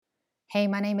Hey,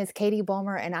 my name is Katie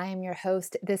Bulmer, and I am your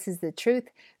host. This is the Truth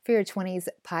for Your 20s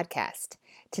podcast.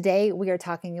 Today, we are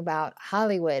talking about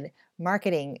Hollywood,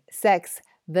 marketing, sex,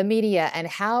 the media, and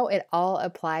how it all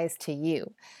applies to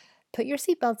you. Put your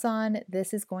seatbelts on.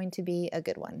 This is going to be a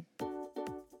good one.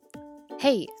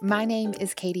 Hey, my name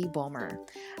is Katie Bulmer.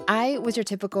 I was your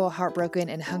typical heartbroken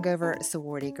and hungover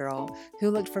sorority girl who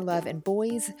looked for love in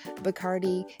boys,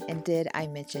 Bacardi, and did I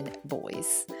mention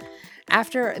boys?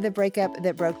 After the breakup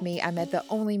that broke me, I met the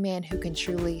only man who can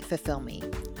truly fulfill me.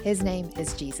 His name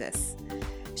is Jesus.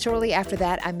 Shortly after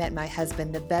that, I met my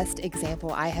husband, the best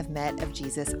example I have met of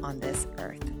Jesus on this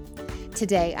earth.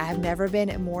 Today, I have never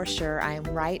been more sure I am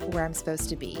right where I'm supposed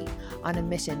to be, on a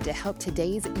mission to help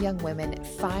today's young women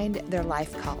find their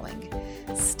life calling,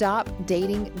 stop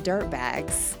dating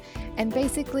dirtbags, and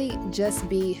basically just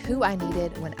be who I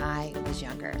needed when I was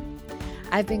younger.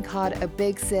 I've been called a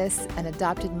big sis, an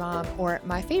adopted mom, or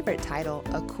my favorite title,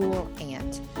 a cool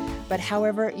aunt. But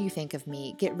however you think of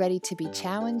me, get ready to be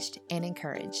challenged and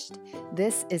encouraged.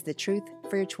 This is the Truth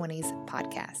for Your 20s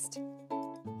podcast.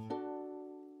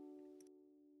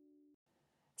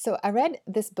 So I read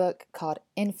this book called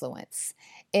Influence.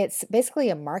 It's basically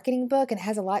a marketing book and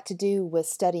has a lot to do with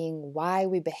studying why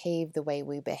we behave the way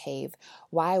we behave,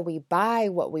 why we buy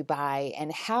what we buy,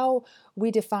 and how we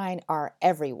define our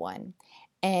everyone.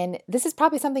 And this is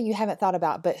probably something you haven't thought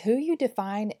about, but who you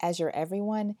define as your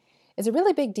everyone is a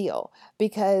really big deal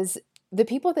because the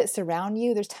people that surround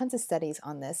you, there's tons of studies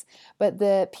on this, but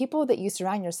the people that you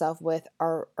surround yourself with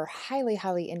are highly,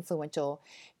 highly influential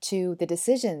to the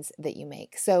decisions that you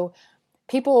make. So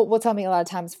people will tell me a lot of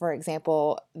times, for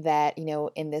example, that,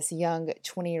 in this young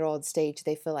 20-year-old stage,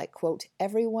 they feel like, quote,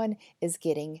 everyone is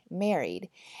getting married.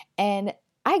 And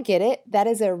I get it. That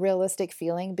is a realistic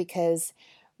feeling because,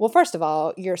 well, first of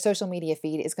all, your social media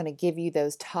feed is going to give you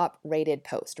those top rated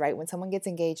posts, right? When someone gets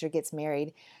engaged or gets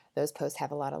married, those posts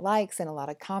have a lot of likes and a lot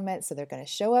of comments, so they're going to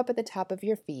show up at the top of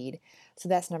your feed. So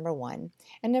that's number one.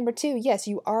 And number two, yes,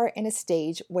 you are in a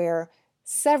stage where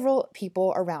several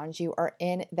people around you are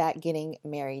in that getting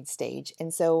married stage.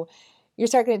 And so you're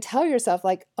starting to tell yourself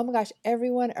like, oh my gosh,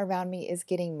 everyone around me is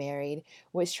getting married,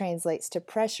 which translates to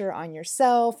pressure on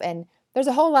yourself. And there's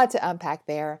a whole lot to unpack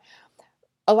there.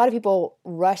 A lot of people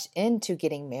rush into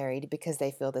getting married because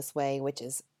they feel this way, which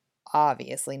is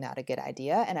obviously not a good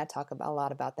idea. And I talk a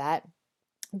lot about that.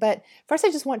 But first,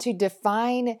 I just want to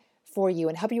define for you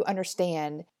and help you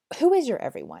understand who is your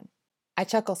everyone. I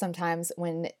chuckle sometimes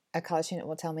when a college student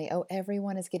will tell me, oh,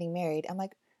 everyone is getting married. I'm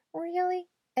like, really?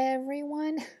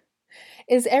 Everyone?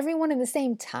 Is everyone in the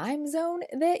same time zone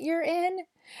that you're in?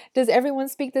 Does everyone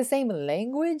speak the same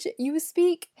language you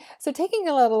speak? So taking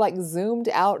a little zoomed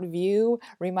out view,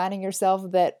 reminding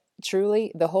yourself that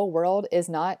truly the whole world is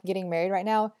not getting married right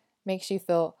now makes you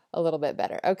feel a little bit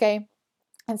better, okay?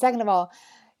 And second of all,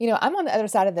 I'm on the other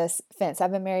side of this fence.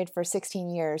 I've been married for 16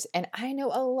 years, and I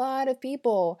know a lot of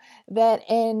people that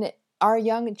in our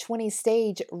young 20s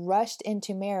stage rushed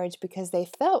into marriage because they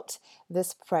felt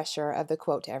this pressure of the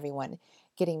quote to everyone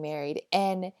getting married.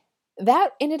 And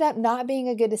that ended up not being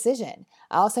a good decision.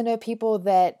 I also know people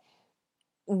that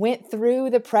went through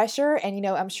the pressure and,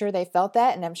 I'm sure they felt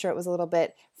that. And I'm sure it was a little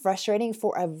bit frustrating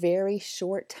for a very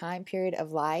short time period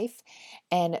of life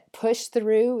and pushed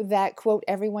through that quote,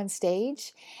 everyone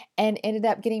stage and ended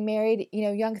up getting married,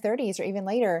 young 30s or even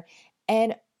later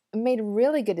and made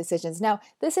really good decisions. Now,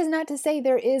 this is not to say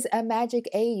there is a magic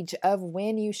age of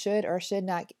when you should or should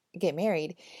not get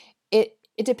married.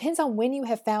 It depends on when you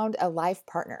have found a life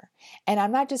partner. And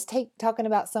I'm not just talking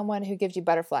about someone who gives you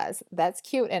butterflies. That's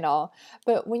cute and all.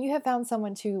 But when you have found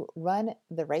someone to run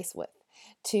the race with,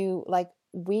 to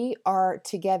we are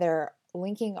together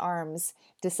linking arms,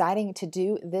 deciding to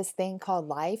do this thing called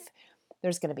life,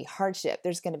 there's going to be hardship.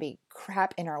 There's going to be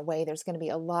crap in our way. There's going to be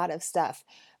a lot of stuff.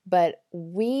 But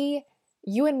you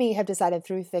and me have decided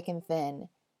through thick and thin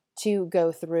to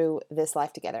go through this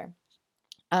life together.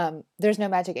 There's no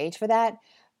magic age for that,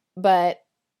 but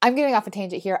I'm getting off a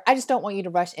tangent here. I just don't want you to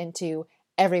rush into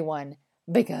everyone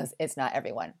because it's not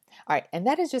everyone. All right, and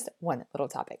that is just one little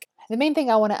topic. The main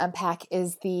thing I want to unpack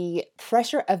is the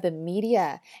pressure of the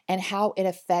media and how it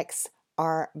affects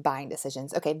our buying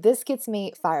decisions. Okay, this gets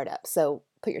me fired up, so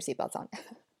put your seatbelts on.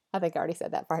 I think I already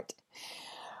said that part.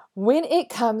 When it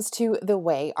comes to the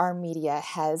way our media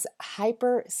has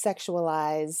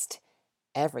hyper-sexualized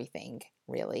everything,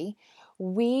 really,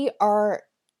 we are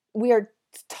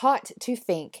taught to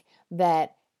think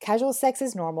that casual sex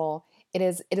is normal. It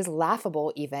is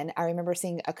laughable even. I remember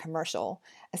seeing a commercial,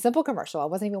 a simple commercial. I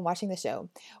wasn't even watching the show,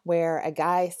 where a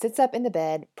guy sits up in the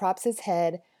bed, props his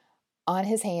head on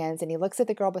his hands and he looks at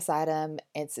the girl beside him.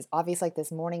 It's obvious like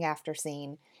this morning after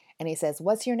scene. And he says,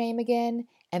 "What's your name again?"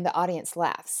 And the audience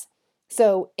laughs.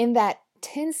 So in that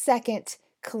 10-second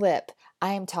clip,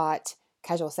 I am taught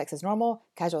casual sex is normal,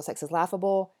 casual sex is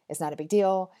laughable, it's not a big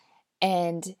deal.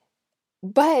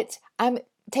 But I'm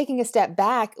taking a step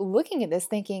back, looking at this,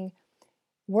 thinking,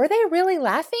 were they really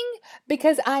laughing?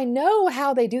 Because I know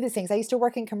how they do these things. I used to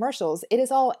work in commercials. It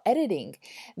is all editing.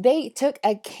 They took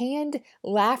a canned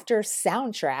laughter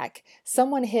soundtrack.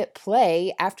 Someone hit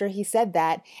play after he said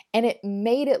that, and it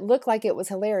made it look like it was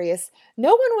hilarious. No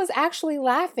one was actually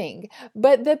laughing,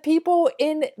 but the people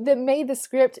that made the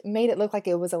script made it look like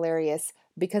it was hilarious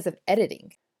because of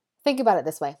editing. Think about it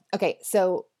this way. Okay,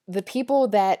 so the people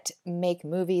that make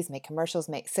movies, make commercials,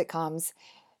 make sitcoms,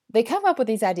 they come up with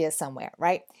these ideas somewhere,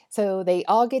 right? So they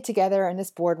all get together in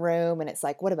this boardroom and it's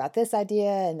like, what about this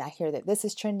idea? And I hear that this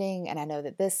is trending and I know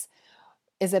that this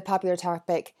is a popular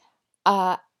topic.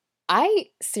 I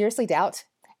seriously doubt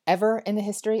ever in the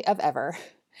history of ever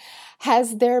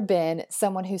has there been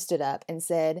someone who stood up and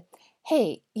said,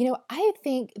 "Hey, I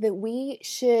think that we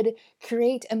should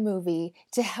create a movie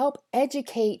to help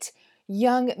educate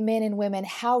young men and women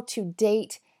how to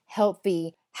date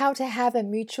healthy, how to have a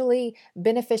mutually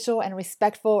beneficial and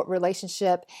respectful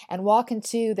relationship and walk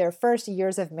into their first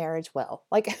years of marriage well."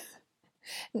 Like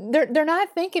they're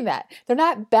not thinking that. They're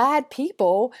not bad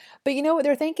people, but you know what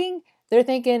they're thinking? They're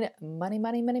thinking money,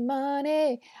 money, money,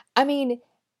 money. I mean,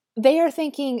 they are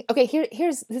thinking, okay,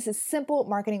 this is simple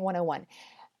marketing 101.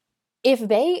 If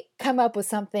they come up with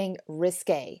something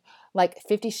risque, like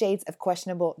 50 Shades of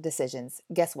Questionable Decisions,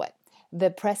 guess what? The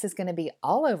press is going to be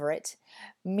all over it,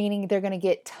 meaning they're going to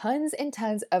get tons and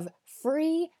tons of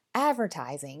free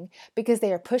advertising because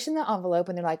they are pushing the envelope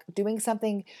and they're like doing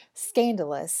something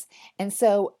scandalous. And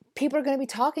so people are going to be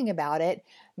talking about it.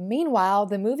 Meanwhile,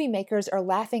 the movie makers are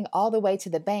laughing all the way to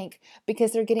the bank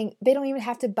because they don't even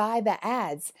have to buy the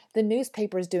ads. The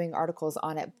newspaper's doing articles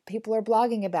on it. People are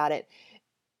blogging about it.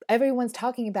 Everyone's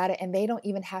talking about it and they don't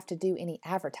even have to do any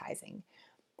advertising.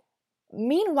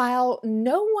 Meanwhile,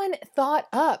 no one thought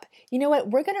up, you know what,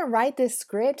 we're going to write this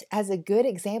script as a good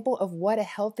example of what a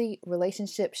healthy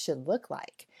relationship should look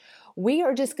like. We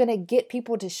are just going to get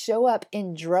people to show up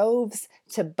in droves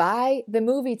to buy the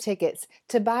movie tickets,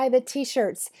 to buy the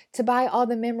t-shirts, to buy all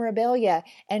the memorabilia,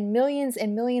 and millions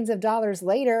of dollars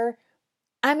later,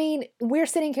 I mean, we're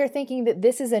sitting here thinking that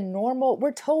this is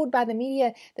we're told by the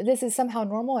media that this is somehow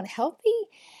normal and healthy.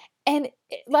 And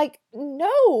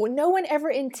no one ever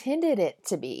intended it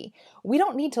to be. We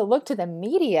don't need to look to the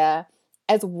media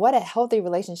as what a healthy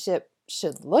relationship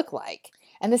should look like.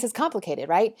 And this is complicated,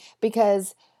 right?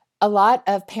 Because a lot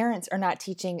of parents are not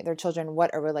teaching their children what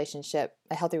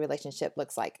a healthy relationship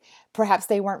looks like. Perhaps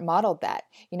they weren't modeled that.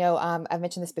 I've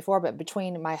mentioned this before, but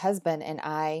between my husband and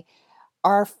I,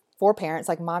 our four parents,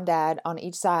 like mom, dad on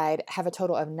each side, have a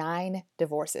total of 9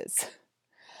 divorces.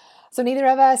 So neither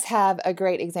of us have a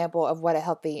great example of what a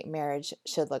healthy marriage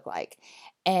should look like.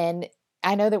 And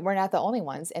I know that we're not the only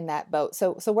ones in that boat.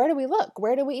 So where do we look?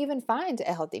 Where do we even find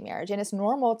a healthy marriage? And it's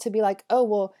normal to be like, oh,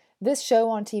 well, this show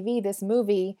on TV, this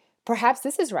movie, perhaps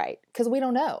this is right, because we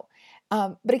don't know.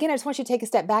 But again, I just want you to take a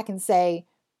step back and say,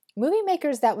 movie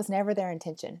makers, that was never their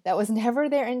intention. That was never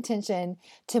their intention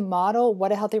to model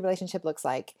what a healthy relationship looks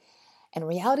like. And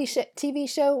reality TV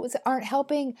shows aren't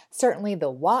helping. Certainly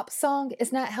the WAP song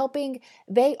is not helping.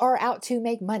 They are out to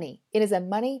make money. It is a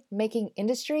money-making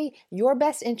industry. Your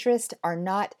best interests are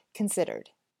not considered.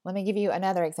 Let me give you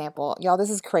another example. Y'all, this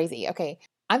is crazy. Okay,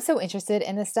 I'm so interested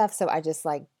in this stuff, so I just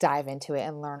dive into it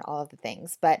and learn all of the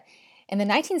things. But in the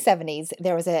 1970s,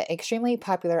 there was an extremely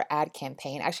popular ad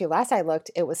campaign. Actually, last I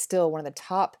looked, it was still one of the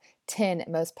top 10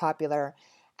 most popular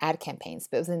ad campaigns,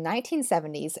 but it was in the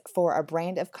 1970s for a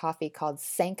brand of coffee called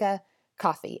Sanka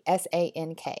Coffee,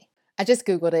 S-A-N-K. I just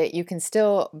Googled it. You can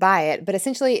still buy it, but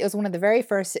essentially it was one of the very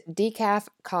first decaf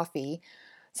coffee,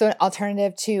 so an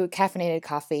alternative to caffeinated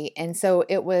coffee, and so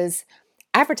it was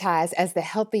advertised as the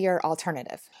healthier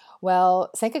alternative.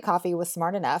 Well, Sanka Coffee was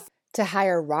smart enough to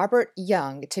hire Robert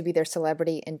Young to be their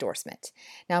celebrity endorsement.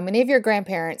 Now, many of your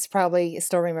grandparents probably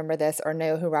still remember this or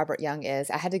know who Robert Young is.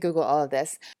 I had to Google all of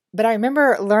this. But I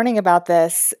remember learning about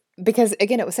this because,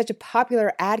 again, it was such a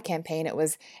popular ad campaign. It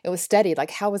was studied,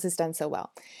 like, how was this done so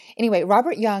well? Anyway,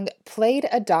 Robert Young played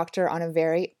a doctor on a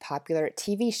very popular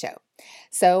TV show.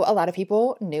 So a lot of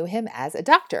people knew him as a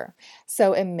doctor.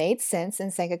 So it made sense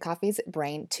in Sanka Coffee's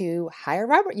brain to hire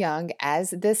Robert Young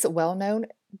as this well-known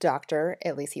doctor,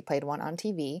 at least he played one on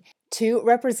TV, to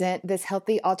represent this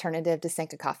healthy alternative to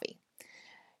Sanka Coffee.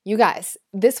 You guys,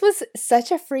 this was such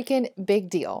a freaking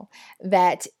big deal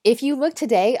that if you look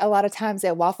today, a lot of times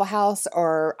at Waffle House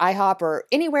or IHOP or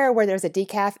anywhere where there's a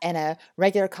decaf and a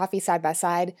regular coffee side by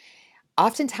side,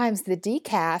 oftentimes the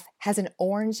decaf has an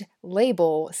orange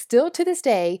label still to this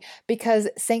day because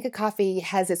Sanka Coffee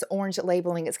has its orange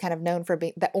labeling. It's kind of known for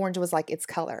being that orange was like its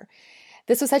color.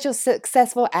 This was such a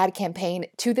successful ad campaign.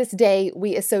 To this day,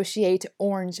 we associate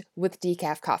orange with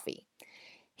decaf coffee.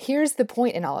 Here's the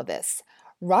point in all of this.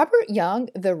 Robert Young,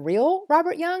 the real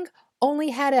Robert Young, only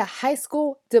had a high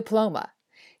school diploma.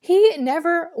 He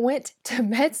never went to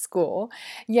med school,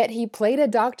 yet he played a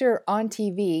doctor on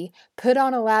TV, put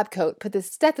on a lab coat, put the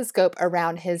stethoscope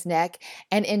around his neck,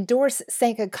 and endorsed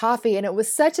Sanka Coffee. And it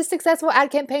was such a successful ad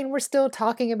campaign, we're still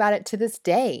talking about it to this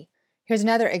day. Here's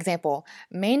another example.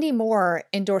 Mandy Moore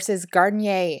endorses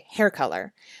Garnier hair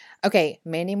color. Okay,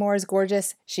 Mandy Moore is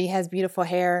gorgeous. She has beautiful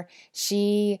hair.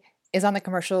 She is on the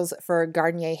commercials for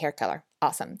Garnier hair color.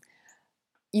 Awesome.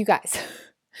 You guys,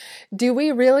 do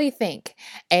we really think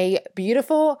a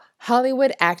beautiful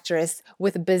Hollywood actress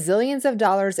with bazillions of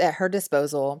dollars at her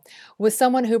disposal, with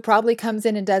someone who probably comes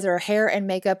in and does her hair and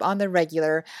makeup on the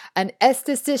regular, an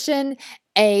esthetician,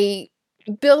 a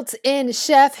built-in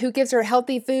chef who gives her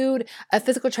healthy food, a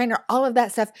physical trainer, all of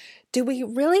that stuff, do we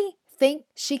really think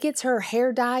she gets her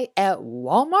hair dye at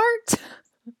Walmart?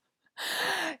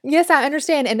 Yes, I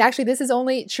understand. And actually, this is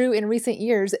only true in recent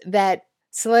years that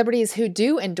celebrities who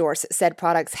do endorse said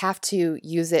products have to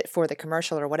use it for the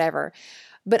commercial or whatever.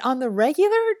 But on the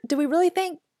regular, do we really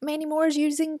think Mandy Moore is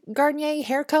using Garnier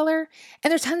hair color?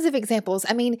 And there's tons of examples.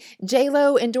 I mean,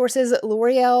 J-Lo endorses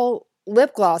L'Oreal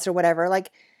lip gloss or whatever. Like,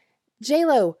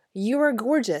 J-Lo, you are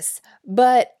gorgeous.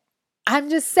 But I'm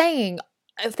just saying,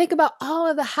 think about all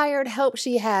of the hired help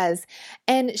she has.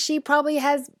 And she probably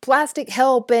has plastic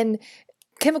help and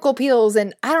chemical peels.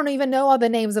 And I don't even know all the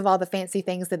names of all the fancy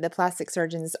things that the plastic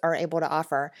surgeons are able to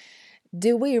offer.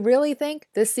 Do we really think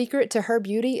the secret to her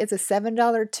beauty is a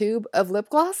 $7 tube of lip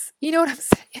gloss? You know what I'm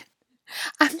saying?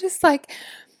 I'm just like,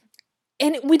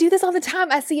 and we do this all the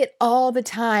time. I see it all the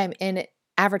time in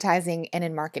advertising and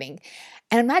in marketing.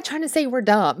 And I'm not trying to say we're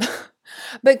dumb,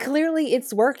 but clearly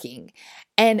it's working.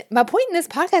 And my point in this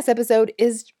podcast episode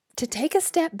is to take a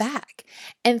step back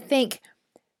and think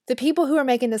the people who are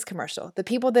making this commercial, the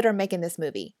people that are making this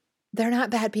movie, they're not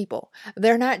bad people.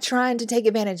 They're not trying to take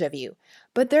advantage of you,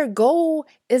 but their goal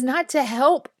is not to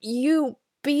help you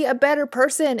be a better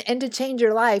person and to change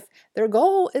your life. Their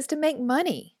goal is to make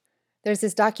money. There's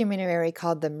this documentary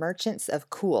called The Merchants of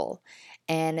Cool,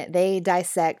 and they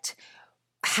dissect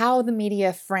how the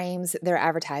media frames their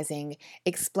advertising,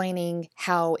 explaining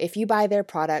how if you buy their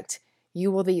product, you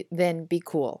will then be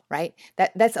cool, right?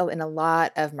 That's in a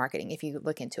lot of marketing if you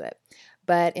look into it.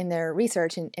 But in their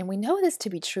research, and we know this to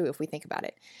be true if we think about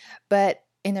it, but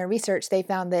in their research, they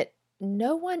found that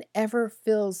no one ever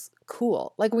feels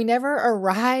cool. Like we never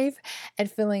arrive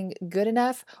at feeling good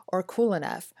enough or cool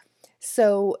enough.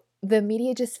 So the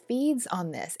media just feeds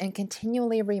on this and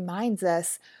continually reminds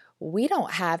us we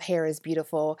don't have hair as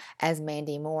beautiful as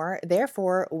Mandy Moore,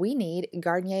 therefore we need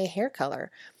Garnier hair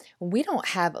color. We don't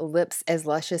have lips as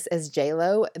luscious as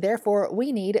J-Lo, therefore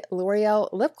we need L'Oreal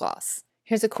lip gloss.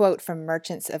 Here's a quote from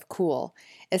Merchants of Cool.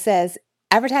 It says,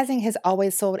 "Advertising has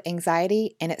always sold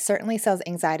anxiety, and it certainly sells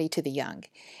anxiety to the young.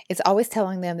 It's always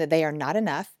telling them that they are not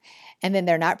enough, and then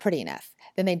they're not pretty enough.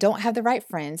 Then they don't have the right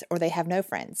friends, or they have no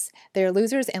friends. They're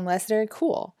losers unless they're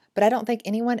cool. But I don't think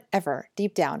anyone ever,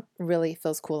 deep down, really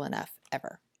feels cool enough,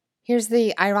 ever." Here's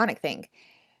the ironic thing.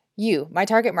 You, my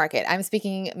target market, I'm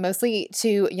speaking mostly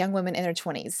to young women in their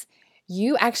 20s.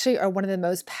 You actually are one of the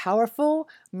most powerful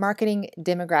marketing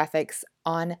demographics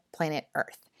on planet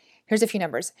Earth. Here's a few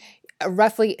numbers.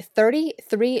 Roughly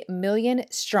 33 million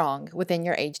strong within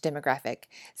your age demographic.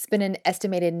 Spend an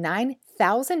estimated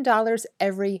 $9,000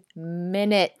 every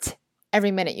minute.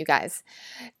 Every minute, you guys.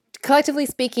 Collectively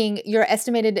speaking, your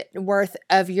estimated worth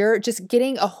of your just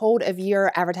getting a hold of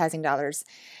your advertising dollars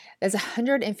is a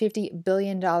 $150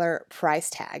 billion price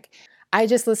tag. I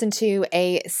just listened to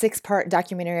a 6-part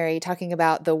documentary talking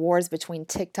about the wars between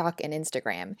TikTok and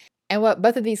Instagram. And what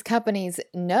both of these companies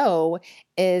know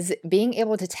is being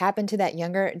able to tap into that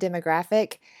younger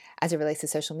demographic as it relates to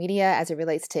social media, as it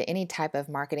relates to any type of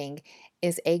marketing,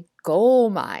 is a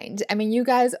gold mine. I mean, you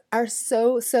guys are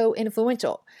so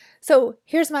influential. So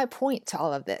here's my point to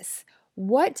all of this.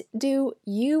 What do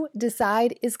you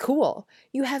decide is cool?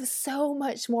 You have so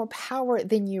much more power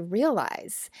than you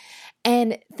realize.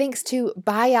 And thanks to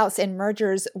buyouts and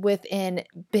mergers within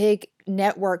big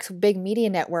networks, big media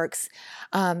networks,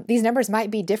 these numbers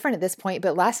might be different at this point,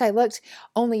 but last I looked,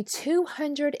 only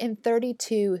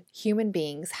 232 human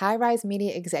beings, high-rise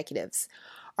media executives,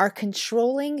 are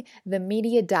controlling the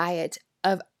media diet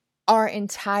of our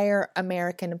entire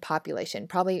American population,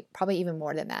 probably even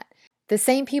more than that. The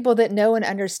same people that know and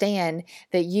understand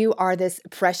that you are this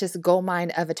precious gold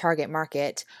mine of a target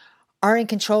market are in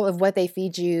control of what they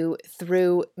feed you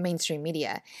through mainstream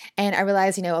media. And I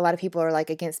realize, a lot of people are like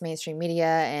against mainstream media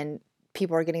and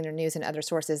people are getting their news in other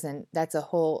sources, and that's a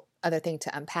whole other thing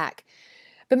to unpack.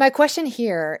 But my question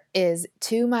here is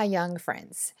to my young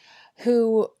friends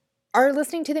who are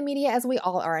listening to the media, as we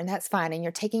all are, and that's fine. And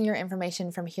you're taking your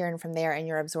information from here and from there and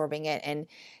you're absorbing it and,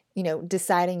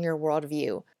 deciding your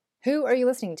worldview. Who are you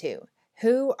listening to?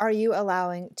 Who are you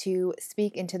allowing to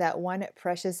speak into that one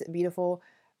precious, beautiful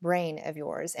brain of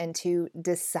yours and to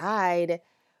decide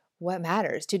what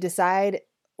matters, to decide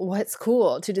what's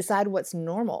cool, to decide what's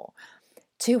normal?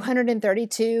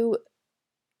 232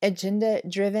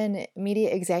 agenda-driven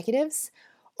media executives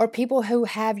or people who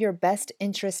have your best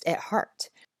interest at heart?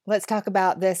 Let's talk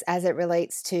about this as it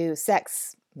relates to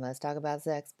sex. Let's talk about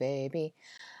sex, baby.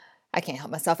 I can't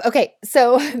help myself. Okay,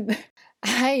 so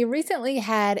I recently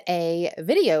had a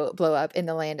video blow up in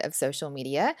the land of social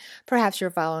media. Perhaps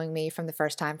you're following me from the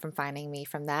first time from finding me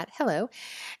from that. Hello.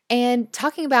 And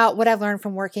talking about what I've learned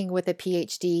from working with a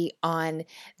PhD on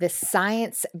the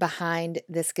science behind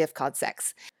this gift called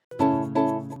sex.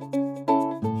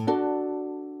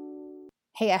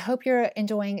 Hey, I hope you're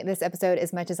enjoying this episode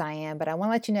as much as I am, but I want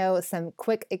to let you know some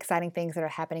quick, exciting things that are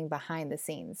happening behind the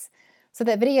scenes. So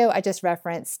that video I just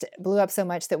referenced blew up so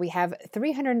much that we have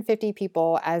 350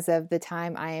 people as of the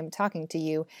time I am talking to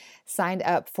you signed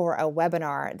up for a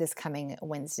webinar this coming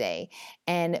Wednesday.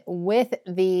 And with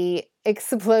the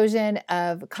explosion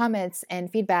of comments and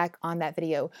feedback on that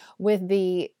video, with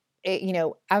the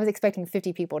I was expecting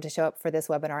 50 people to show up for this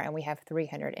webinar, and we have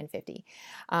 350,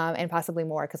 and possibly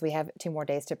more because we have 2 more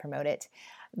days to promote it.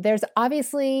 There's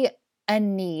obviously a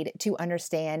need to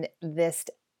understand this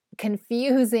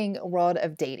confusing world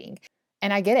of dating.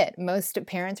 And I get it. Most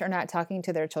parents are not talking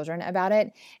to their children about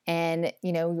it. And,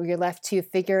 you're left to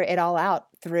figure it all out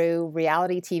through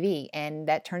reality TV. And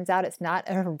that turns out it's not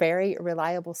a very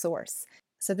reliable source.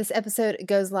 So this episode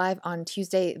goes live on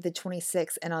Tuesday, the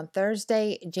 26th, and on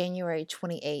Thursday, January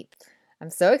 28th.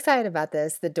 I'm so excited about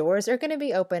this. The doors are going to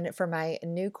be open for my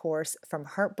new course, From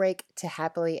Heartbreak to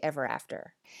Happily Ever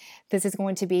After. This is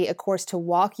going to be a course to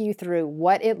walk you through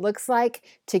what it looks like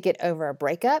to get over a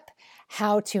breakup,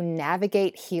 how to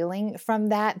navigate healing from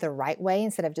that the right way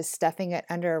instead of just stuffing it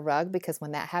under a rug, because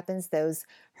when that happens, those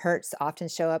hurts often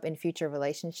show up in future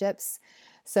relationships.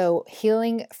 So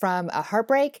healing from a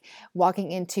heartbreak,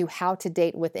 walking into how to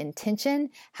date with intention,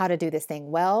 how to do this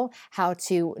thing well, how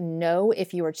to know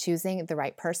if you are choosing the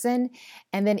right person,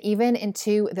 and then even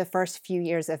into the first few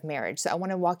years of marriage. So I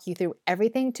want to walk you through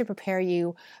everything to prepare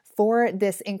you for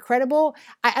this incredible,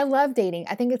 I love dating.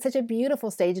 I think it's such a beautiful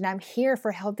stage, and I'm here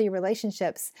for healthy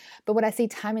relationships. But what I see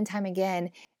time and time again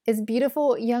is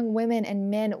beautiful young women and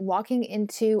men walking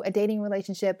into a dating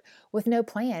relationship with no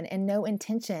plan and no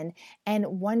intention and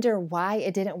wonder why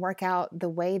it didn't work out the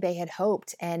way they had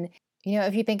hoped. And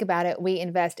if you think about it, we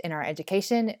invest in our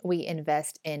education, we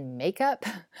invest in makeup,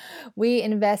 we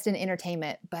invest in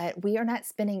entertainment, but we are not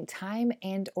spending time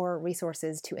and or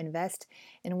resources to invest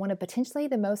in one of potentially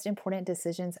the most important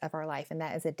decisions of our life, and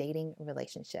that is a dating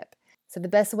relationship. So the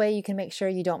best way you can make sure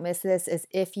you don't miss this is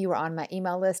if you are on my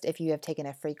email list. If you have taken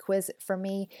a free quiz from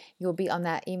me, you'll be on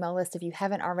that email list. If you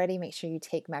haven't already, make sure you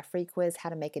take my free quiz, How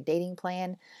to Make a Dating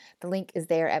Plan. The link is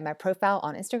there at my profile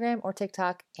on Instagram or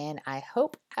TikTok. And I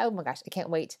hope, oh my gosh, I can't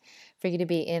wait for you to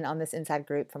be in on this inside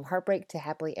group, From Heartbreak to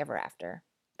Happily Ever After.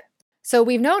 So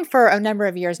we've known for a number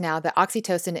of years now that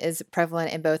oxytocin is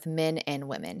prevalent in both men and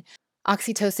women.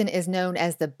 Oxytocin is known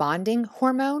as the bonding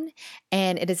hormone,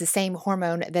 and it is the same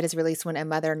hormone that is released when a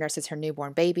mother nurses her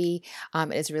newborn baby.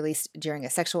 It is released during a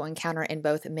sexual encounter in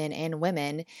both men and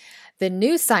women. The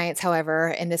new science, however,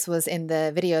 and this was in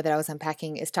the video that I was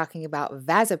unpacking, is talking about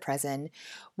vasopressin,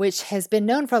 which has been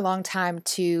known for a long time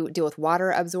to deal with water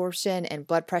absorption and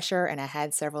blood pressure. And I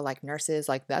had several nurses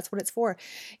that's what it's for.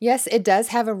 Yes, it does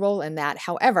have a role in that.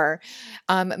 However,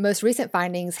 most recent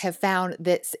findings have found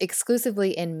that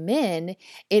exclusively in men,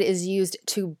 it is used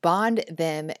to bond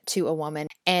them to a woman,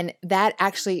 and that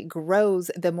actually grows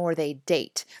the more they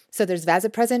date. So there's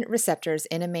vasopressin receptors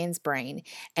in a man's brain,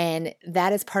 and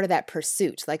that is part of that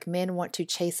pursuit. Men want to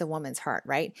chase a woman's heart,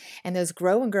 right? And those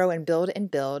grow and grow and build,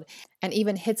 and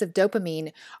even hits of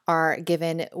dopamine are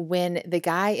given when the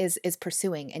guy is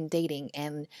pursuing and dating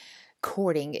and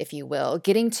courting, if you will,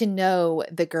 getting to know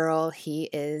the girl he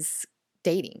is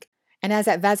dating. And as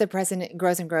that vasopressin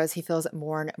grows and grows, he feels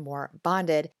more and more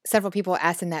bonded. Several people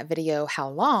asked in that video how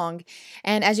long.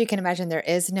 And as you can imagine, there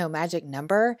is no magic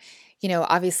number.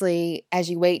 Obviously, as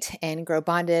you wait and grow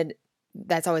bonded,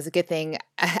 that's always a good thing.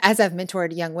 As I've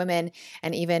mentored young women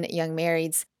and even young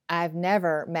marrieds, I've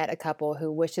never met a couple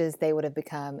who wishes they would have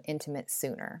become intimate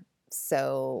sooner.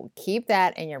 So keep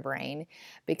that in your brain,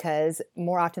 because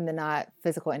more often than not,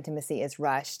 physical intimacy is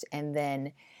rushed, and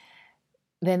then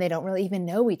they don't really even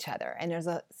know each other. And there's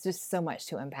just so much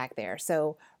to unpack there.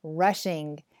 So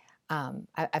rushing,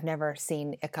 I've never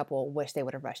seen a couple wish they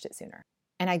would have rushed it sooner.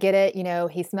 And I get it,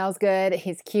 he smells good,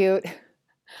 he's cute.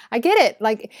 I get it.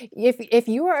 Like if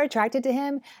you are attracted to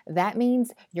him, that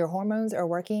means your hormones are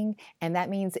working, and that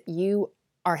means you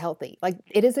are healthy. Like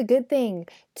it is a good thing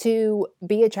to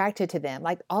be attracted to them.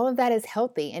 Like all of that is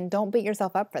healthy, and don't beat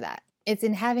yourself up for that. It's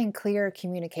in having clear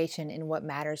communication in what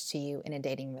matters to you in a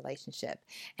dating relationship.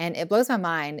 And it blows my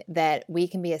mind that we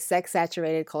can be a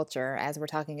sex-saturated culture, as we're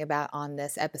talking about on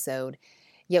this episode,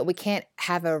 yet we can't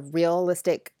have a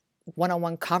realistic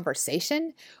one-on-one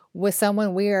conversation with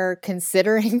someone we are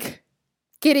considering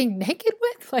getting naked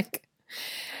with. Like,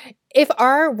 if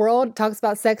our world talks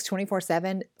about sex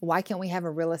 24/7, why can't we have a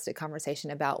realistic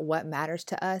conversation about what matters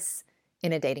to us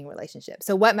in a dating relationship?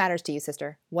 So what matters to you,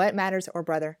 sister? What matters, or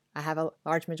brother? I have a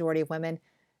large majority of women,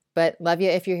 but love you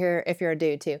if you're here, if you're a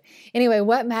dude too. Anyway,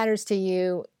 what matters to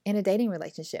you in a dating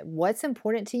relationship? What's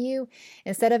important to you?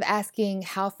 Instead of asking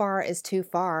how far is too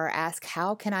far, ask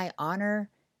how can I honor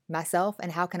myself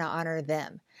and how can I honor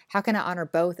them? How can I honor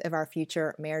both of our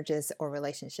future marriages or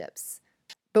relationships?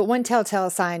 But one telltale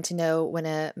sign to know when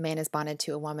a man is bonded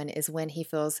to a woman is when he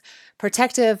feels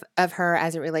protective of her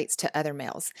as it relates to other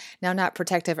males. Now, not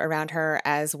protective around her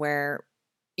as where,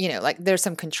 like there's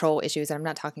some control issues, and I'm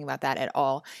not talking about that at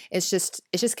all. It's just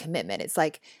commitment. It's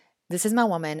like, this is my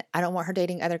woman. I don't want her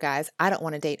dating other guys. I don't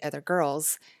want to date other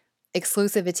girls.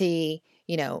 Exclusivity,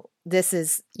 this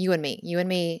is you and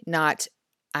me, not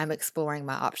I'm exploring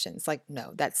my options. Like,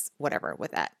 no, that's whatever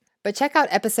with that. But check out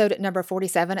episode number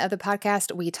 47 of the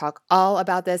podcast. We talk all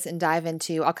about this and dive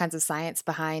into all kinds of science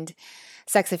behind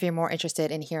sex if you're more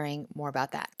interested in hearing more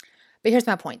about that. But here's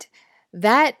my point.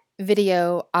 That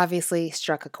video obviously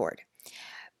struck a chord,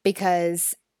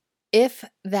 because if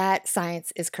that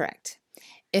science is correct,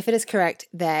 if it is correct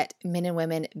that men and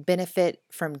women benefit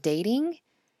from dating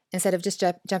instead of just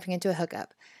jumping into a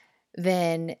hookup,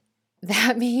 then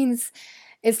that means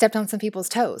it stepped on some people's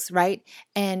toes, right?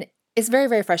 And it's very,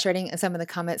 very frustrating. And some of the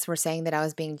comments were saying that I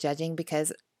was being judging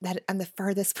because that I'm the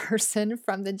furthest person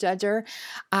from the judger.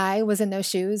 I was in those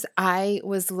shoes. I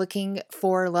was looking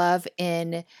for love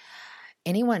in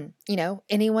anyone,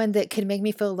 anyone that could make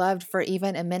me feel loved for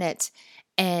even a minute.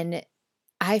 And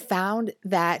I found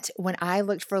that when I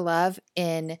looked for love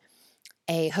in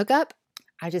a hookup,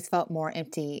 I just felt more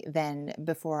empty than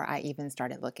before I even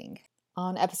started looking.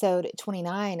 On episode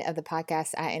 29 of the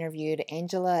podcast, I interviewed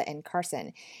Angela and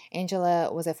Carson.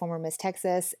 Angela was a former Miss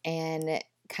Texas and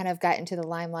kind of got into the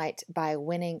limelight by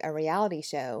winning a reality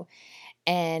show.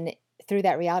 And through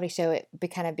that reality show, it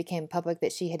kind of became public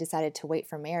that she had decided to wait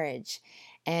for marriage.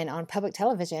 And on public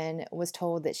television was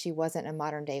told that she wasn't a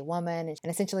modern day woman, and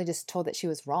essentially just told that she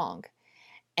was wrong.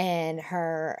 And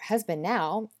her husband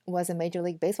now was a Major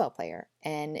League Baseball player.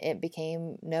 And it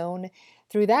became known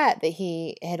through that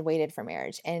he had waited for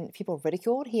marriage. And people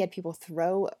ridiculed. He had people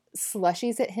throw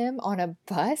slushies at him on a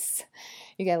bus.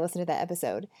 You got to listen to that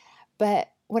episode.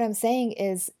 But what I'm saying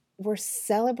is we're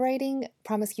celebrating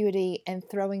promiscuity and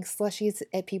throwing slushies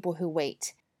at people who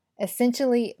wait.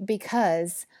 Essentially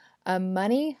because a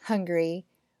money-hungry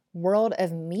world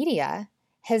of media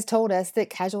has told us that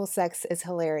casual sex is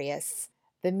hilarious.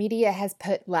 The media has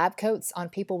put lab coats on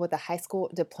people with a high school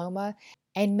diploma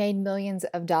and made millions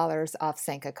of dollars off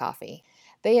Sanka coffee.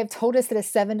 They have told us that a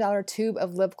 $7 tube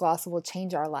of lip gloss will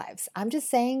change our lives. I'm just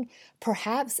saying,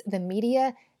 perhaps the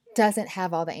media doesn't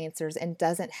have all the answers and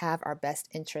doesn't have our best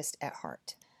interest at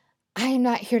heart. I am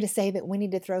not here to say that we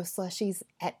need to throw slushies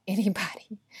at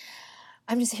anybody.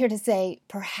 I'm just here to say,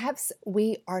 perhaps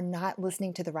we are not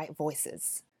listening to the right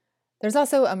voices. There's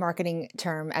also a marketing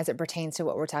term as it pertains to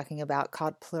what we're talking about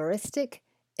called pluralistic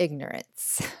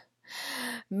ignorance,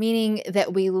 meaning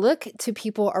that we look to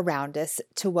people around us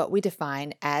to what we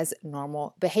define as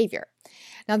normal behavior.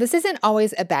 Now, this isn't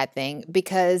always a bad thing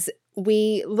because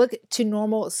we look to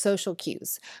normal social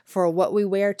cues for what we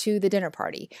wear to the dinner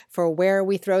party, for where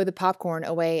we throw the popcorn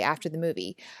away after the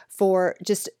movie, for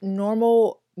just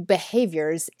normal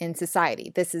behaviors in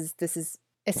society. This is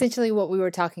Essentially what we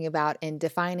were talking about in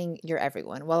defining your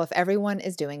everyone. Well, if everyone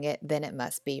is doing it, then it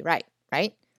must be right,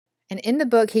 right? And in the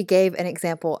book, he gave an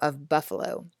example of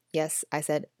buffalo. Yes, I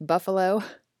said buffalo.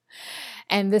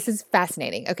 And this is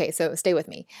fascinating. Okay, so stay with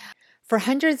me. For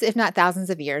hundreds, if not thousands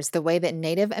of years, the way that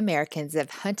Native Americans have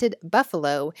hunted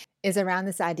buffalo is around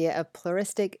this idea of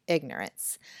pluralistic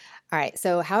ignorance. All right,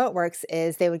 so how it works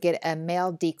is they would get a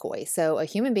male decoy, so a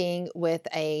human being with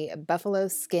a buffalo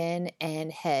skin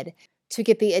and head to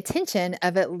get the attention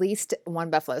of at least one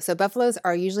buffalo. So buffaloes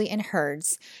are usually in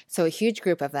herds, so a huge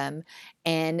group of them,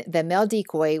 and the male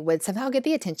decoy would somehow get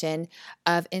the attention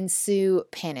of ensue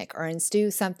panic or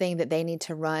ensue something that they need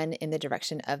to run in the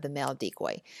direction of the male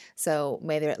decoy. So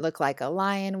whether it looked like a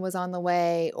lion was on the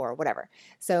way or whatever.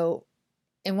 So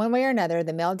in one way or another,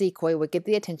 the male decoy would get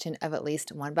the attention of at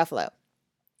least one buffalo.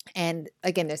 And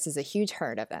again, this is a huge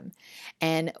herd of them.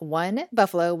 And one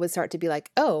buffalo would start to be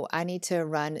like, oh, I need to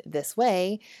run this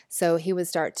way. So he would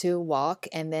start to walk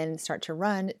and then start to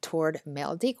run toward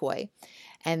male decoy.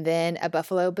 And then a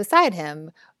buffalo beside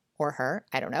him or her,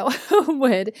 I don't know,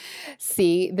 would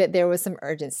see that there was some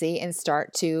urgency and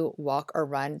start to walk or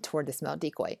run toward this male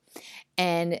decoy.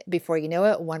 And before you know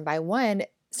it, one by one,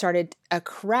 started a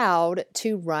crowd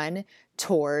to run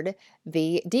toward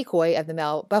the decoy of the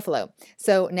male buffalo.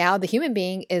 So now the human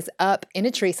being is up in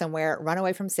a tree somewhere, run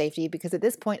away from safety, because at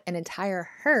this point, an entire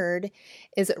herd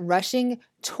is rushing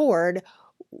toward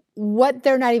what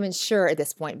they're not even sure at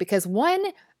this point. Because one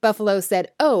buffalo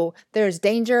said, oh, there's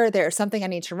danger, there's something I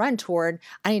need to run toward,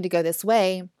 I need to go this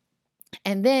way.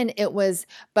 And then it was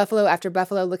buffalo after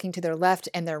buffalo looking to their left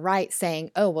and their right saying,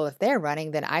 oh, well, if they're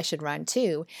running, then I should run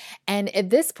too. And at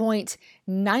this point,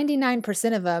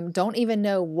 99% of them don't even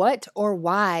know what or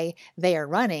why they are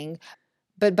running.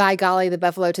 But by golly, the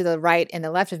buffalo to the right and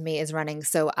the left of me is running,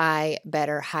 so I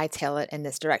better hightail it in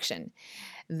this direction.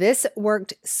 This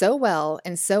worked so well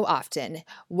and so often.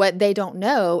 What they don't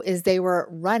know is they were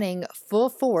running full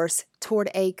force toward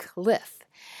a cliff.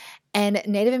 And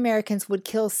Native Americans would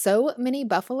kill so many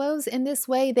buffaloes in this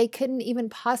way, they couldn't even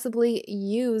possibly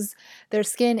use their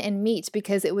skin and meat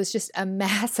because it was just a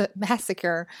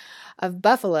massacre of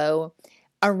buffalo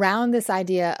around this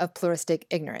idea of pluralistic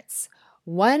ignorance.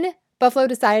 One buffalo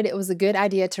decided it was a good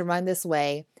idea to run this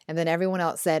way, and then everyone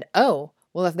else said, oh,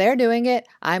 well, if they're doing it,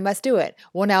 I must do it.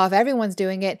 Well, now if everyone's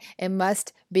doing it, it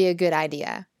must be a good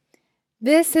idea.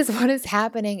 This is what is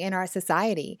happening in our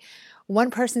society.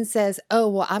 One person says, oh,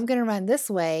 well, I'm going to run this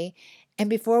way. And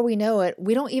before we know it,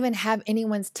 we don't even have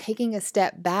anyone's taking a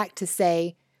step back to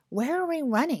say, where are we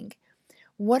running?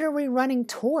 What are we running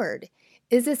toward?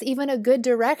 Is this even a good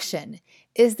direction?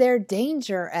 Is there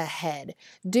danger ahead?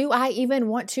 Do I even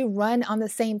want to run on the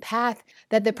same path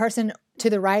that the person to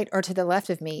the right or to the left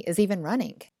of me is even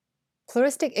running?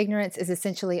 Pluralistic ignorance is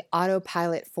essentially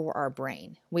autopilot for our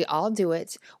brain. We all do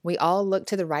it. We all look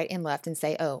to the right and left and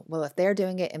say, oh, well, if they're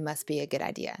doing it, it must be a good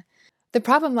idea. The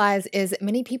problem lies is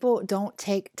many people don't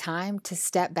take time to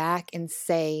step back and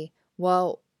say,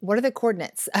 well, what are the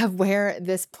coordinates of where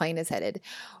this plane is headed?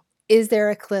 Is there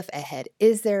a cliff ahead?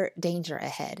 Is there danger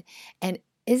ahead? And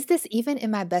is this even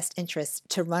in my best interest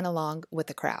to run along with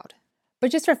the crowd? But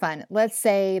just for fun, let's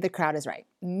say the crowd is right.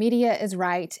 Media is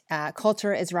right,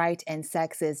 culture is right, and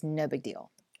sex is no big deal.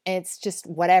 It's just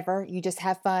whatever. You just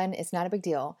have fun. It's not a big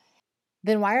deal.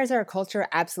 Then why is our culture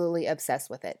absolutely obsessed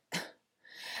with it?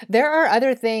 There are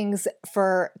other things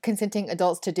for consenting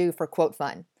adults to do for quote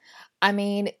fun. I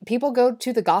mean, people go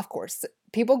to the golf course.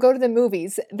 People go to the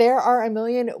movies. There are a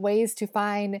million ways to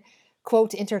find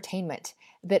quote entertainment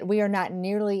that we are not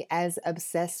nearly as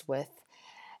obsessed with.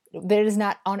 That is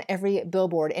not on every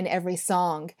billboard, in every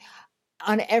song,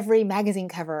 on every magazine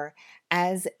cover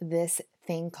as this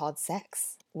thing called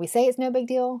sex. We say it's no big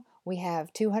deal. We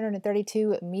have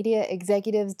 232 media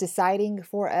executives deciding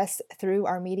for us through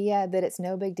our media that it's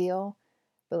no big deal.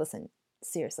 But listen,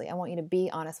 seriously, I want you to be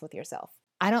honest with yourself.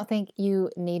 I don't think you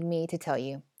need me to tell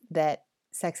you that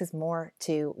sex is more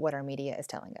to what our media is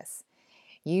telling us.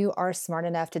 You are smart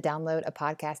enough to download a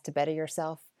podcast to better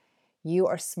yourself. You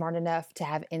are smart enough to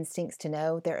have instincts to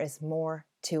know there is more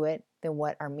to it than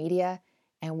what our media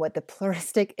and what the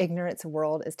pluralistic ignorance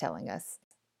world is telling us.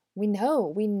 We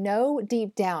know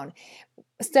deep down.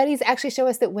 Studies actually show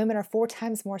us that women are 4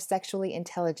 times more sexually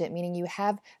intelligent, meaning you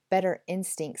have better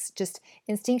instincts, just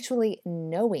instinctually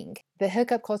knowing that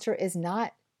hookup culture is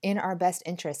not in our best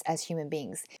interest as human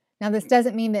beings. Now, this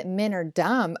doesn't mean that men are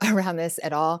dumb around this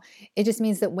at all. It just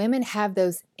means that women have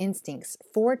those instincts,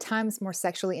 4 times more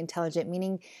sexually intelligent,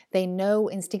 meaning they know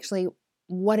instinctually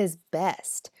what is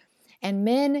best. And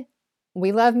men,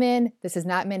 we love men. This is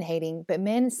not men hating, but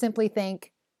men simply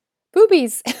think,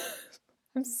 boobies.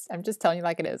 I'm just telling you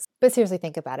like it is. But seriously,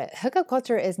 think about it. Hookup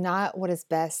culture is not what is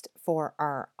best for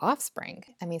our offspring.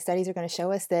 I mean, studies are going to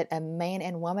show us that a man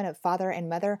and woman, a father and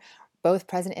mother, both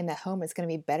present in the home is going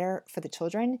to be better for the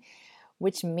children,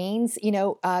 which means,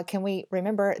 can we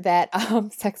remember that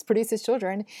sex produces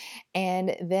children, and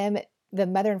the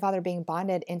mother and father being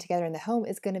bonded in together in the home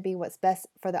is going to be what's best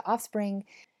for the offspring,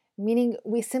 meaning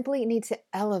we simply need to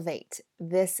elevate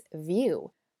this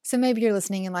view. So maybe you're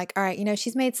listening and like, all right,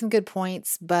 she's made some good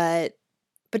points, but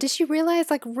does she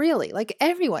realize, like, really, like,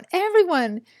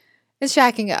 everyone is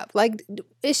shacking up? Like,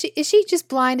 is she just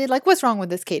blinded? Like, what's wrong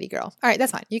with this Katie girl? All right,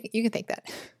 that's fine. You can think that.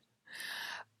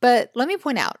 But let me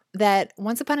point out that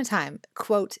once upon a time,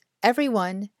 quote,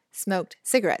 everyone smoked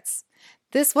cigarettes.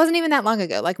 This wasn't even that long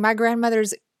ago. Like my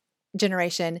grandmother's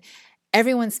generation,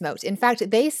 everyone smoked. In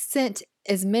fact, they sent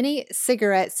as many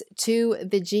cigarettes to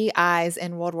the GIs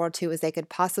in World War II as they could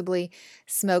possibly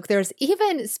smoke. There's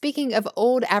even, speaking of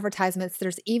old advertisements,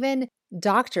 there's even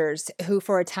doctors who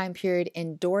for a time period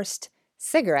endorsed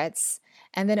cigarettes.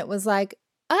 And then it was like,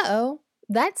 uh-oh,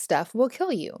 that stuff will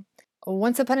kill you.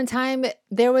 Once upon a time,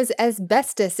 there was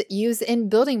asbestos used in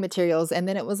building materials. And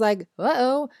then it was like,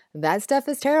 uh-oh, that stuff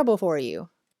is terrible for you.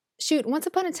 Shoot, once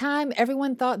upon a time,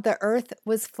 everyone thought the earth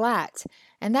was flat.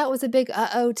 And that was a big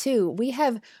uh-oh too. We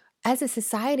have, as a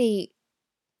society,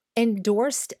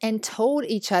 endorsed and told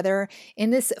each other in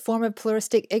this form of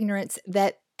pluralistic ignorance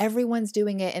that everyone's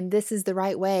doing it and this is the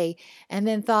right way. And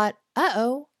then thought,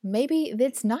 uh-oh, maybe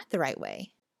that's not the right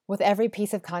way. With every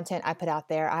piece of content I put out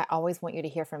there, I always want you to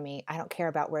hear from me. I don't care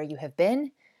about where you have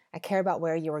been. I care about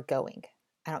where you are going.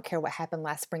 I don't care what happened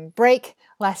last spring break,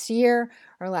 last year,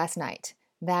 or last night.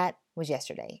 That was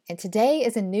yesterday. And today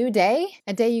is a new day,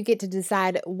 a day you get to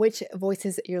decide which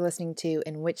voices you're listening to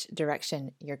and which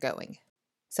direction you're going.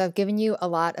 So I've given you a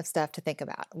lot of stuff to think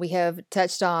about. We have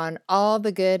touched on all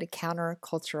the good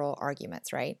countercultural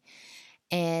arguments, right?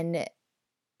 And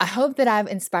I hope that I've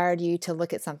inspired you to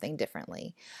look at something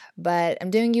differently, but I'm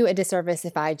doing you a disservice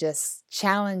if I just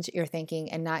challenge your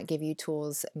thinking and not give you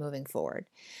tools moving forward.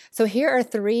 So here are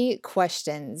 3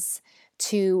 questions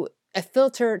a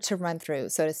filter to run through,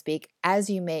 so to speak, as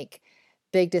you make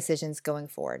big decisions going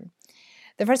forward.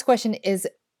 The first question is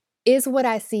what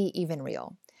I see even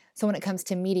real? So when it comes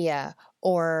to media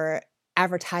or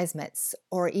advertisements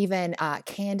or even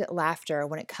canned laughter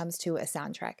when it comes to a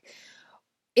soundtrack,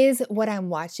 is what I'm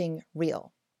watching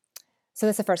real? So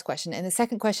that's the first question. And the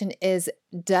second question is,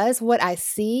 does what I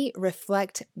see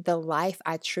reflect the life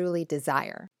I truly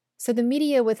desire? So the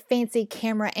media with fancy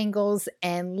camera angles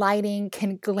and lighting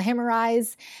can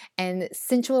glamorize and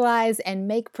sensualize and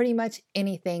make pretty much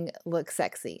anything look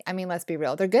sexy. I mean, let's be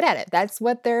real. They're good at it. That's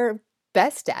what they're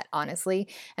best at, honestly.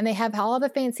 And they have all the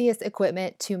fanciest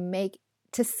equipment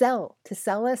to sell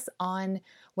us on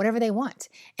whatever they want.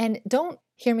 And don't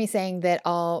hear me saying that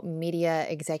all media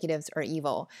executives are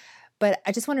evil, but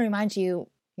I just want to remind you,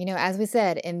 as we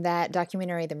said in that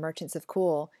documentary, The Merchants of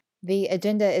Cool, the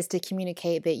agenda is to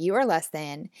communicate that you are less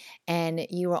than and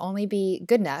you will only be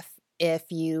good enough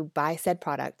if you buy said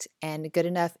product, and good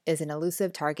enough is an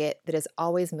elusive target that is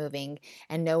always moving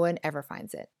and no one ever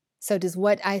finds it. So does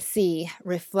what I see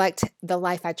reflect the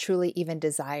life I truly even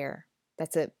desire?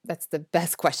 That's the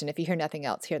best question. If you hear nothing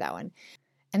else, hear that one.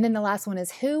 And then the last one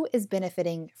is, who is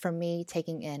benefiting from me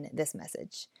taking in this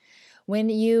message? When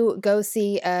you go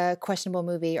see a questionable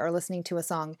movie or listening to a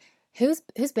song, who's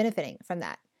benefiting from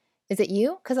that? Is it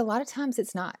you? Because a lot of times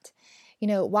it's not.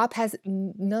 WAP has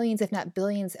millions, if not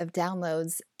billions, of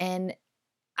downloads, and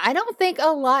I don't think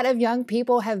a lot of young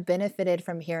people have benefited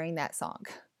from hearing that song.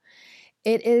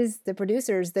 It is the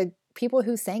producers, the people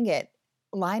who sang it,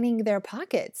 lining their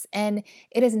pockets, and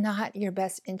it is not your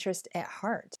best interest at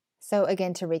heart. So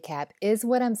again, to recap, is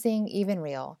what I'm seeing even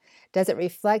real? Does it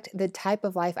reflect the type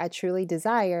of life I truly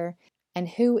desire? And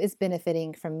who is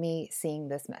benefiting from me seeing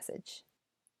this message?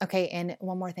 Okay, and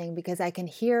one more thing, because I can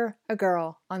hear a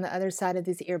girl on the other side of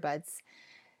these earbuds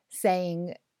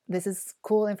saying, this is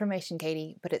cool information,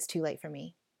 Katie, but it's too late for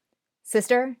me.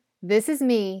 Sister, this is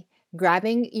me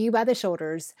grabbing you by the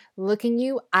shoulders, looking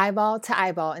you eyeball to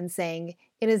eyeball and saying,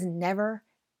 it is never,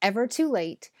 ever too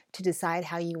late to decide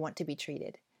how you want to be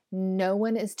treated. No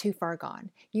one is too far gone.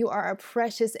 You are a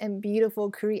precious and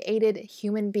beautiful, created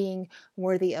human being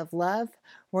worthy of love,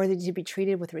 worthy to be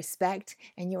treated with respect,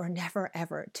 and you are never,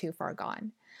 ever too far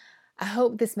gone. I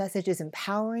hope this message is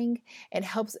empowering. It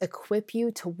helps equip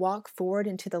you to walk forward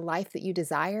into the life that you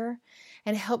desire,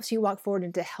 and helps you walk forward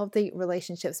into healthy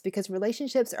relationships, because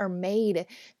relationships are made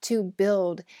to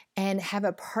build and have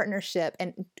a partnership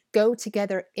and go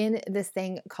together in this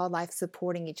thing called life,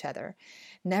 supporting each other.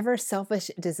 Never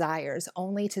selfish desires,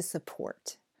 only to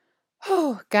support.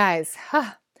 Oh, guys,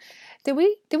 did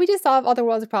we just solve all the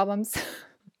world's problems?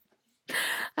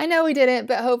 I know we didn't,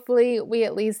 but hopefully we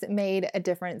at least made a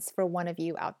difference for one of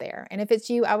you out there. And if it's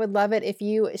you, I would love it if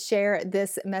you share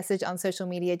this message on social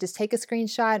media. Just take a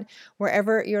screenshot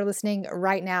wherever you're listening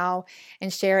right now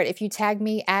and share it. If you tag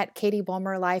me at Katie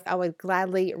Bulmer Life, I would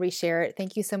gladly reshare it.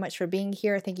 Thank you so much for being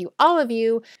here. Thank you, all of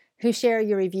you who share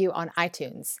your review on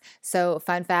iTunes. So,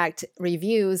 fun fact,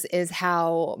 reviews is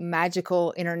how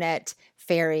magical internet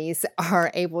fairies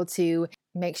are able to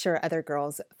make sure other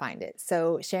girls find it.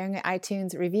 So sharing an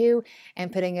iTunes review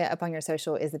and putting it up on your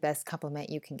social is the best compliment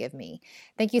you can give me.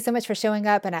 Thank you so much for showing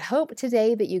up, and I hope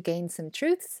today that you gained some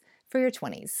truths for your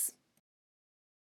 20s.